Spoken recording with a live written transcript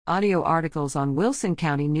audio articles on Wilson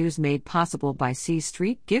County News made possible by C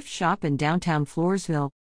Street Gift Shop in downtown Floresville.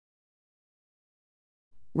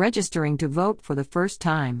 Registering to vote for the first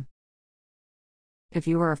time. If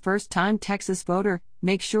you are a first-time Texas voter,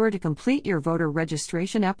 make sure to complete your voter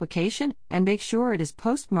registration application and make sure it is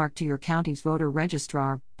postmarked to your county's voter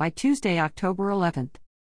registrar by Tuesday, October 11th.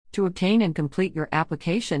 To obtain and complete your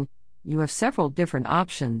application, you have several different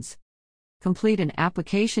options. Complete an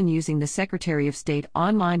application using the Secretary of State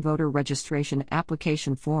online voter registration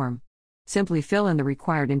application form. Simply fill in the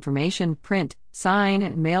required information, print, sign,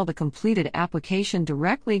 and mail the completed application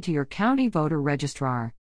directly to your county voter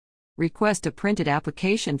registrar. Request a printed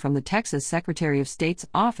application from the Texas Secretary of State's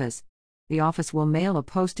office. The office will mail a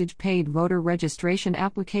postage-paid voter registration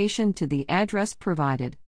application to the address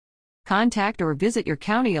provided. Contact or visit your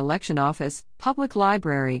county election office, public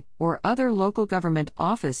library, or other local government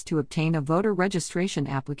office to obtain a voter registration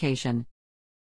application.